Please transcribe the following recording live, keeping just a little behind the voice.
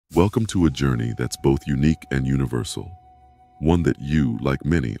Welcome to a journey that's both unique and universal, one that you, like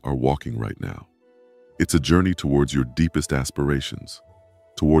many, are walking right now. It's a journey towards your deepest aspirations,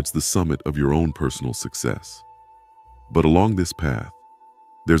 towards the summit of your own personal success. But along this path,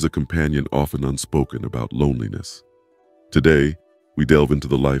 there's a companion often unspoken about loneliness. Today, we delve into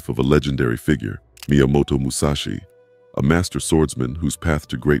the life of a legendary figure, Miyamoto Musashi, a master swordsman whose path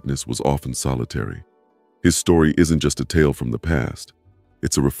to greatness was often solitary. His story isn't just a tale from the past.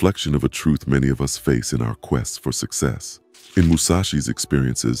 It's a reflection of a truth many of us face in our quests for success. In Musashi's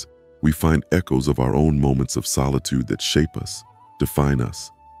experiences, we find echoes of our own moments of solitude that shape us, define us,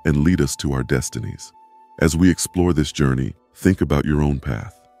 and lead us to our destinies. As we explore this journey, think about your own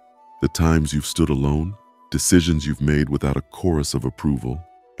path. The times you've stood alone, decisions you've made without a chorus of approval,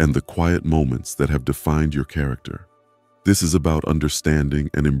 and the quiet moments that have defined your character. This is about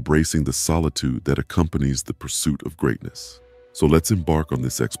understanding and embracing the solitude that accompanies the pursuit of greatness. So let's embark on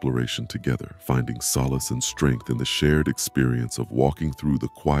this exploration together, finding solace and strength in the shared experience of walking through the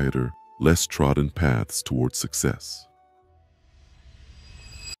quieter, less trodden paths towards success.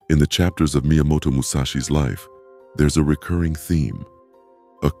 In the chapters of Miyamoto Musashi's life, there's a recurring theme,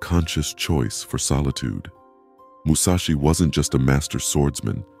 a conscious choice for solitude. Musashi wasn't just a master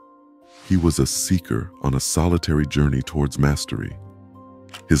swordsman, he was a seeker on a solitary journey towards mastery.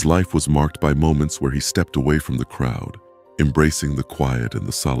 His life was marked by moments where he stepped away from the crowd, embracing the quiet and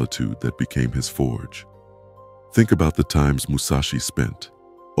the solitude that became his forge. Think about the times Musashi spent,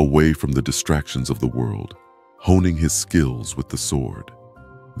 away from the distractions of the world, honing his skills with the sword.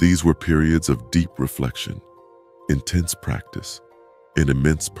 These were periods of deep reflection, intense practice, and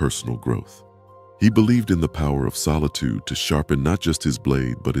immense personal growth. He believed in the power of solitude to sharpen not just his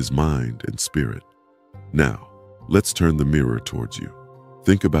blade, but his mind and spirit. Now, let's turn the mirror towards you.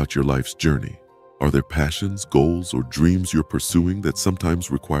 Think about your life's journey. Are there passions, goals, or dreams you're pursuing that sometimes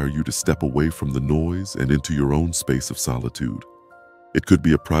require you to step away from the noise and into your own space of solitude? It could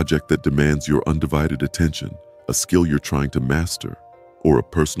be a project that demands your undivided attention, a skill you're trying to master, or a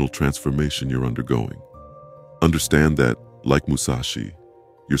personal transformation you're undergoing. Understand that, like Musashi,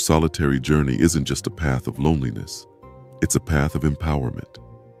 your solitary journey isn't just a path of loneliness, it's a path of empowerment.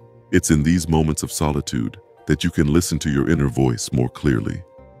 It's in these moments of solitude that you can listen to your inner voice more clearly,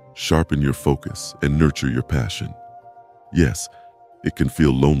 sharpen your focus, and nurture your passion. Yes, it can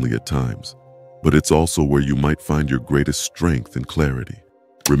feel lonely at times, but it's also where you might find your greatest strength and clarity.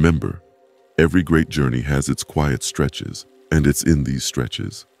 Remember, every great journey has its quiet stretches, and it's in these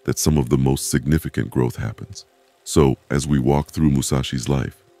stretches that some of the most significant growth happens. So, as we walk through Musashi's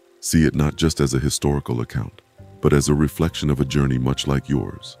life, see it not just as a historical account, but as a reflection of a journey much like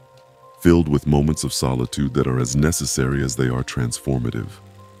yours, filled with moments of solitude that are as necessary as they are transformative.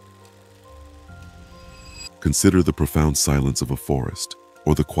 Consider the profound silence of a forest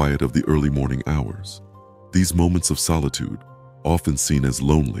or the quiet of the early morning hours. These moments of solitude, often seen as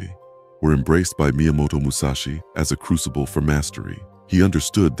lonely, were embraced by Miyamoto Musashi as a crucible for mastery. He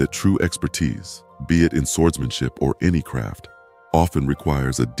understood that true expertise, be it in swordsmanship or any craft, often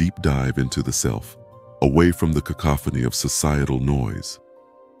requires a deep dive into the self, away from the cacophony of societal noise.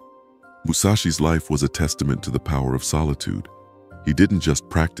 Musashi's life was a testament to the power of solitude. He didn't just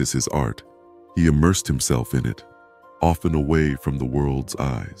practice his art, he immersed himself in it, often away from the world's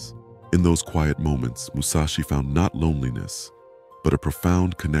eyes. In those quiet moments, Musashi found not loneliness, but a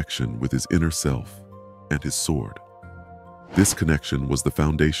profound connection with his inner self and his sword. This connection was the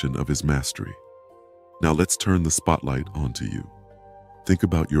foundation of his mastery. Now let's turn the spotlight onto you. Think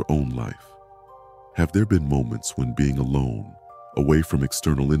about your own life. Have there been moments when being alone, away from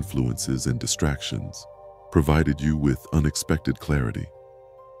external influences and distractions, provided you with unexpected clarity?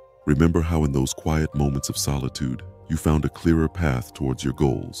 Remember how in those quiet moments of solitude, you found a clearer path towards your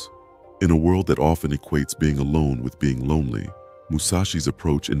goals. In a world that often equates being alone with being lonely, Musashi's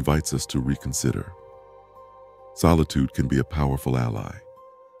approach invites us to reconsider. Solitude can be a powerful ally.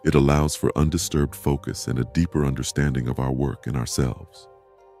 It allows for undisturbed focus and a deeper understanding of our work and ourselves.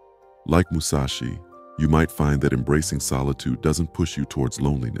 Like Musashi, you might find that embracing solitude doesn't push you towards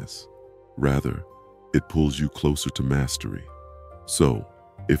loneliness. Rather, it pulls you closer to mastery. So,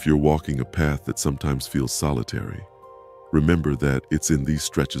 if you're walking a path that sometimes feels solitary, remember that it's in these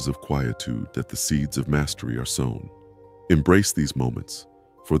stretches of quietude that the seeds of mastery are sown. Embrace these moments,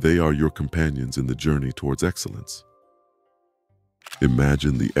 for they are your companions in the journey towards excellence.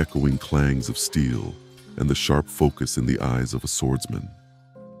 Imagine the echoing clangs of steel and the sharp focus in the eyes of a swordsman.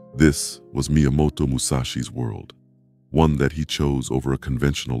 This was Miyamoto Musashi's world, one that he chose over a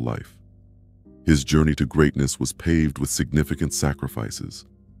conventional life. His journey to greatness was paved with significant sacrifices,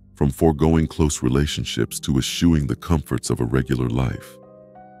 from foregoing close relationships to eschewing the comforts of a regular life.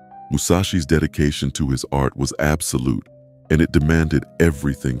 Musashi's dedication to his art was absolute, and it demanded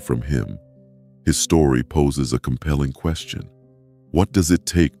everything from him. His story poses a compelling question. What does it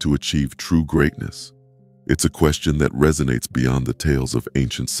take to achieve true greatness? It's a question that resonates beyond the tales of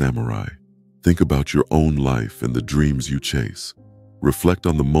ancient samurai. Think about your own life and the dreams you chase. Reflect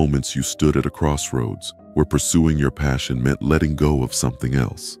on the moments you stood at a crossroads where pursuing your passion meant letting go of something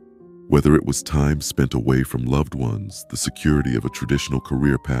else. Whether it was time spent away from loved ones, the security of a traditional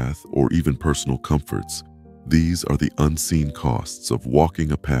career path, or even personal comforts, these are the unseen costs of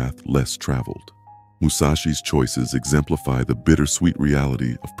walking a path less traveled. Musashi's choices exemplify the bittersweet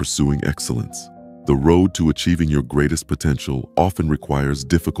reality of pursuing excellence. The road to achieving your greatest potential often requires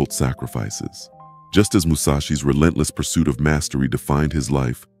difficult sacrifices. Just as Musashi's relentless pursuit of mastery defined his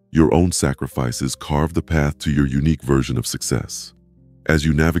life, your own sacrifices carve the path to your unique version of success. As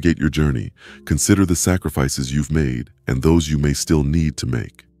you navigate your journey, consider the sacrifices you've made and those you may still need to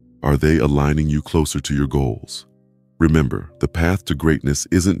make. Are they aligning you closer to your goals? Remember, the path to greatness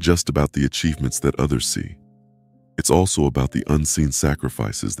isn't just about the achievements that others see. It's also about the unseen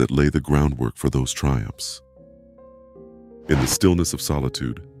sacrifices that lay the groundwork for those triumphs. In the stillness of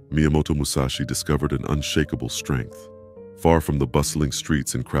solitude, Miyamoto Musashi discovered an unshakable strength. Far from the bustling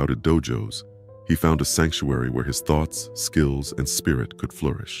streets and crowded dojos, he found a sanctuary where his thoughts, skills, and spirit could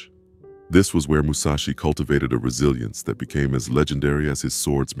flourish. This was where Musashi cultivated a resilience that became as legendary as his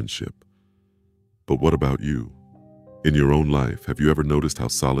swordsmanship. But what about you? In your own life, have you ever noticed how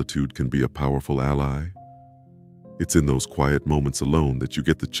solitude can be a powerful ally? It's in those quiet moments alone that you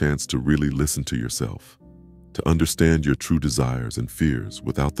get the chance to really listen to yourself, to understand your true desires and fears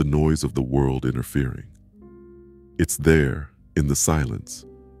without the noise of the world interfering. It's there, in the silence,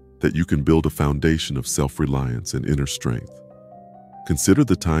 that you can build a foundation of self-reliance and inner strength. Consider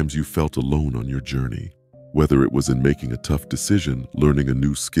the times you felt alone on your journey, whether it was in making a tough decision, learning a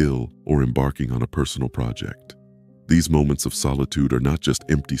new skill, or embarking on a personal project. These moments of solitude are not just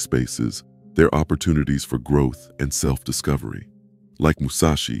empty spaces, they're opportunities for growth and self-discovery. Like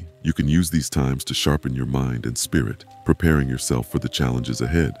Musashi, you can use these times to sharpen your mind and spirit, preparing yourself for the challenges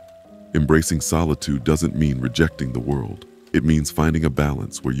ahead. Embracing solitude doesn't mean rejecting the world. It means finding a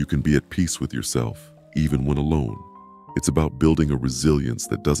balance where you can be at peace with yourself, even when alone. It's about building a resilience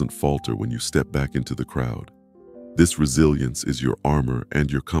that doesn't falter when you step back into the crowd. This resilience is your armor and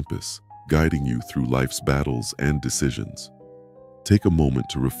your compass, guiding you through life's battles and decisions. Take a moment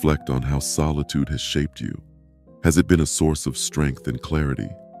to reflect on how solitude has shaped you. Has it been a source of strength and clarity?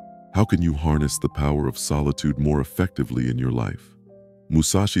 How can you harness the power of solitude more effectively in your life?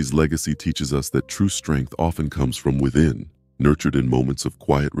 Musashi's legacy teaches us that true strength often comes from within, nurtured in moments of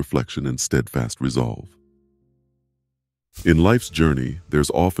quiet reflection and steadfast resolve. In life's journey, there's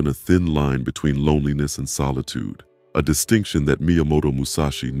often a thin line between loneliness and solitude, a distinction that Miyamoto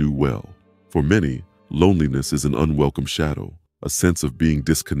Musashi knew well. For many, loneliness is an unwelcome shadow, a sense of being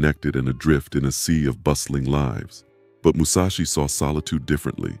disconnected and adrift in a sea of bustling lives. But Musashi saw solitude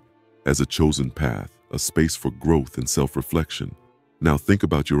differently, as a chosen path, a space for growth and self-reflection. Now think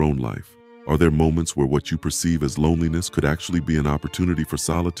about your own life. Are there moments where what you perceive as loneliness could actually be an opportunity for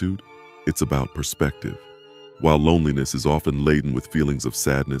solitude? It's about perspective. While loneliness is often laden with feelings of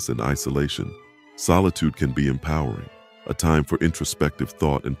sadness and isolation, solitude can be empowering, a time for introspective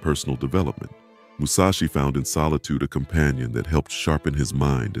thought and personal development. Musashi found in solitude a companion that helped sharpen his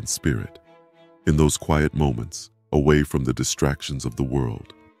mind and spirit. In those quiet moments, away from the distractions of the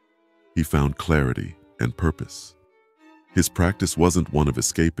world, he found clarity and purpose. His practice wasn't one of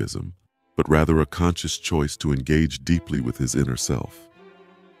escapism, but rather a conscious choice to engage deeply with his inner self.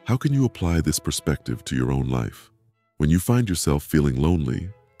 How can you apply this perspective to your own life? When you find yourself feeling lonely,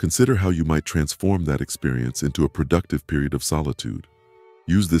 consider how you might transform that experience into a productive period of solitude.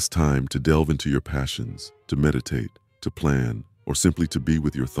 Use this time to delve into your passions, to meditate, to plan, or simply to be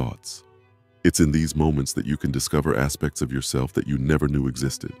with your thoughts. It's in these moments that you can discover aspects of yourself that you never knew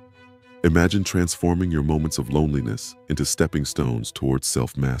existed. Imagine transforming your moments of loneliness into stepping stones towards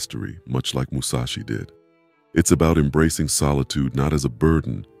self-mastery, much like Musashi did. It's about embracing solitude not as a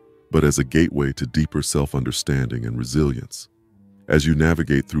burden, but as a gateway to deeper self-understanding and resilience. As you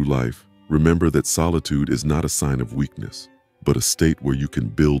navigate through life, remember that solitude is not a sign of weakness, but a state where you can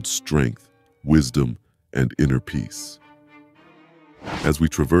build strength, wisdom, and inner peace. As we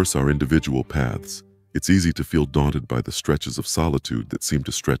traverse our individual paths, it's easy to feel daunted by the stretches of solitude that seem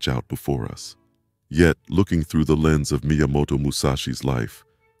to stretch out before us. Yet, looking through the lens of Miyamoto Musashi's life,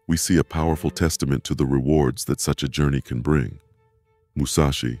 we see a powerful testament to the rewards that such a journey can bring.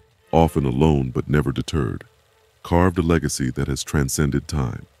 Musashi, often alone but never deterred, carved a legacy that has transcended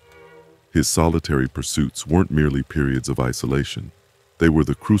time. His solitary pursuits weren't merely periods of isolation. They were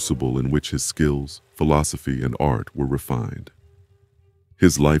the crucible in which his skills, philosophy, and art were refined.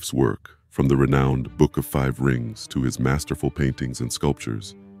 His life's work, from the renowned Book of Five Rings to his masterful paintings and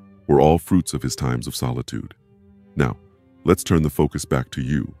sculptures, were all fruits of his times of solitude. Now, let's turn the focus back to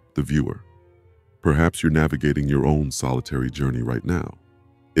you, the viewer. Perhaps you're navigating your own solitary journey right now.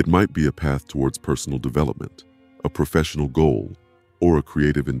 It might be a path towards personal development, a professional goal, or a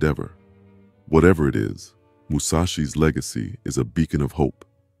creative endeavor. Whatever it is, Musashi's legacy is a beacon of hope,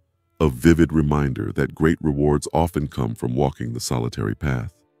 a vivid reminder that great rewards often come from walking the solitary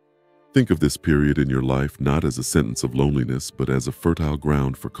path. Think of this period in your life not as a sentence of loneliness, but as a fertile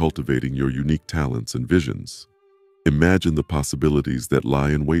ground for cultivating your unique talents and visions. Imagine the possibilities that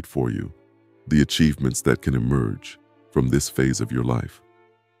lie in wait for you, the achievements that can emerge from this phase of your life.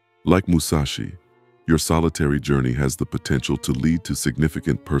 Like Musashi, your solitary journey has the potential to lead to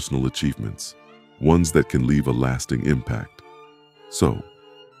significant personal achievements, ones that can leave a lasting impact. So,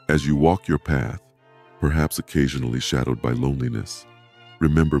 as you walk your path, perhaps occasionally shadowed by loneliness,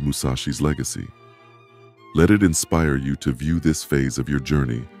 remember Musashi's legacy. Let it inspire you to view this phase of your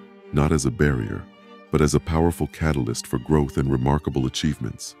journey not as a barrier, but as a powerful catalyst for growth and remarkable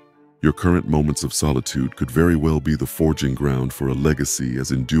achievements. Your current moments of solitude could very well be the forging ground for a legacy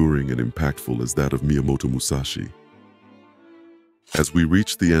as enduring and impactful as that of Miyamoto Musashi. As we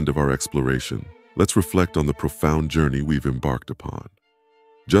reach the end of our exploration, let's reflect on the profound journey we've embarked upon.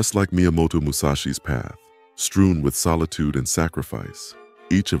 Just like Miyamoto Musashi's path, strewn with solitude and sacrifice,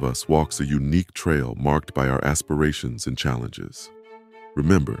 each of us walks a unique trail marked by our aspirations and challenges.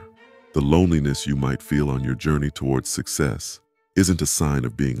 Remember, the loneliness you might feel on your journey towards success isn't a sign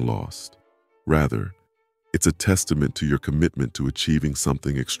of being lost. Rather, it's a testament to your commitment to achieving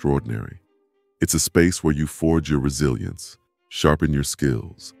something extraordinary. It's a space where you forge your resilience, sharpen your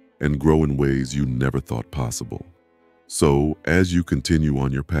skills, and grow in ways you never thought possible. So, as you continue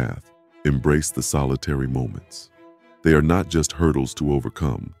on your path, embrace the solitary moments. They are not just hurdles to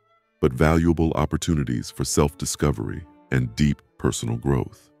overcome, but valuable opportunities for self-discovery and deep personal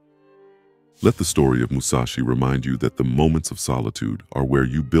growth. Let the story of Musashi remind you that the moments of solitude are where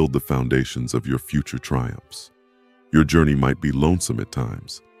you build the foundations of your future triumphs. Your journey might be lonesome at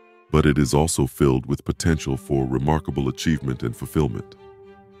times, but it is also filled with potential for remarkable achievement and fulfillment.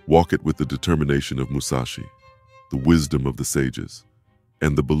 Walk it with the determination of Musashi, the wisdom of the sages,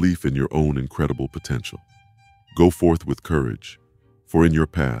 and the belief in your own incredible potential. Go forth with courage, for in your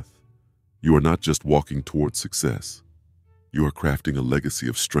path, you are not just walking towards success. You are crafting a legacy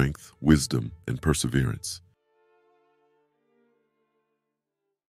of strength, wisdom, and perseverance.